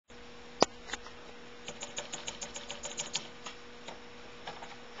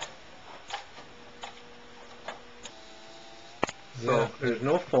So there's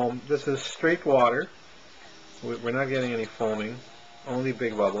no foam. This is straight water. We're not getting any foaming, only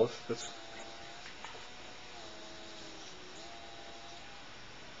big bubbles.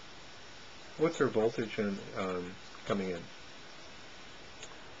 What's our voltage coming in?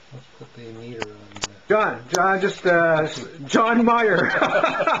 Let's put the meter on. John Meyer.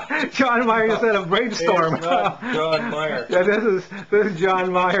 John Meyer just had a brainstorm. It's not John Meyer. Yeah, this is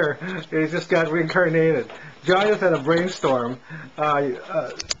John Meyer. He just got reincarnated. John just had a brainstorm.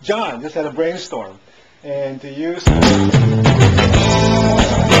 John just had a brainstorm, and to use.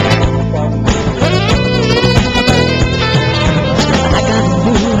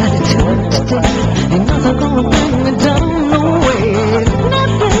 Ain't nothing gonna bring me down, no way.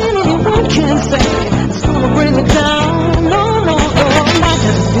 Nothing anyone can say is gonna bring me down, no, no, no. I got a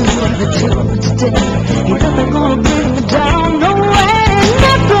new attitude today. Ain't nothing gonna bring me down, no way.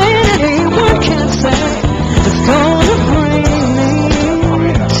 Nothing anyone can say is gonna bring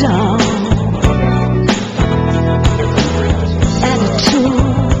me down.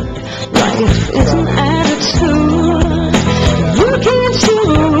 Attitude, life is an attitude. You can't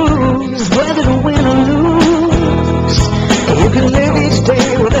choose whether to win or lose. You can live each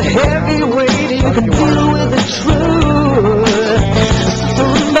day with a heavy weight. You can deal with the truth.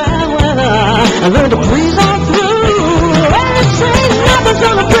 Suffering bad weather, I learned to breeze on through. And it says nothing's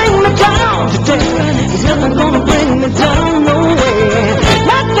gonna bring me down today. There's nothing gonna bring me down, no way.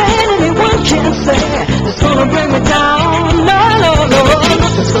 Nothing anyone can say is gonna bring me down. No, no, no.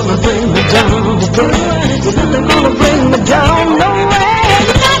 Nothing's gonna bring me down today. There's nothing gonna bring me down, no way.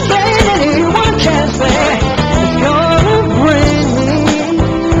 Anyone can say it's gonna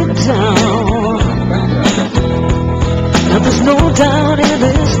bring me down. Now there's no doubt in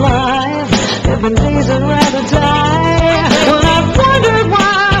this life, every day's I'd rather die. When I wondered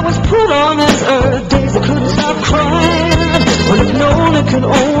why I was put on this earth, days I couldn't stop crying. When I've known it could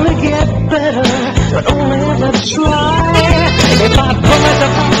only get better, but only if I try. If I put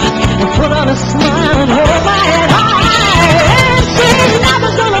myself out and put on a smile and hold my head high and say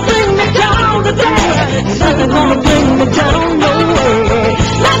nothing's gonna bring me down today. There's nothing gonna bring me down, no way.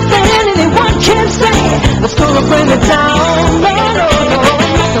 Nothing anyone can say that's gonna bring me down. No, no, no.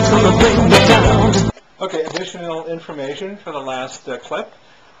 Nothing's gonna bring me down. Okay, additional information for the last clip.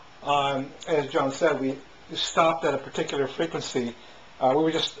 As John said, we stopped at a particular frequency. We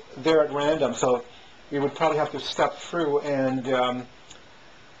were just there at random, so we would probably have to step through and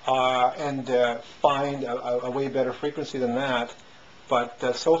find a way better frequency than that.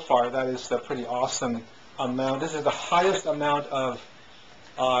 But so far, that is a pretty awesome amount. This is the highest amount of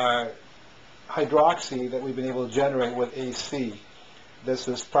hydroxy that we've been able to generate with AC. This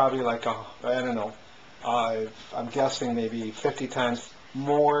is probably like I don't know, I'm guessing maybe 50 times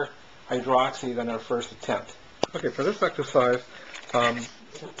more hydroxy than our first attempt. Okay, for this exercise,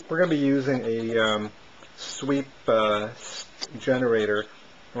 we're going to be using a sweep generator.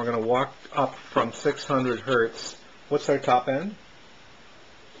 We're going to walk up from 600 hertz. What's our top end?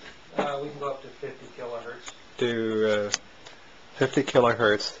 We can go up to 50 kilohertz. To 50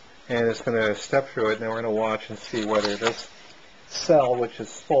 kilohertz, and it's going to step through it. Now we're going to watch and see whether this cell, which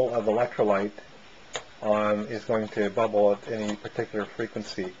is full of electrolyte, is going to bubble at any particular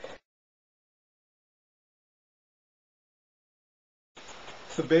frequency.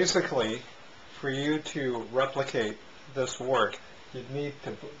 So basically, for you to replicate this work, you need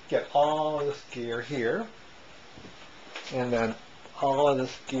to get all of this gear here, and then all of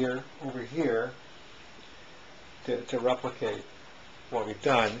this gear over here to replicate what we've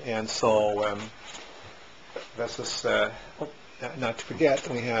done. And so this is, not to forget,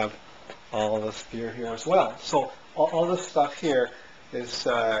 we have all of this gear here as well. So all this stuff here is,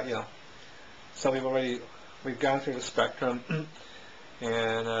 you know, so we've gone through the spectrum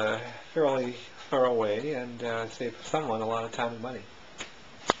in a fairly thorough way and saved someone a lot of time and money.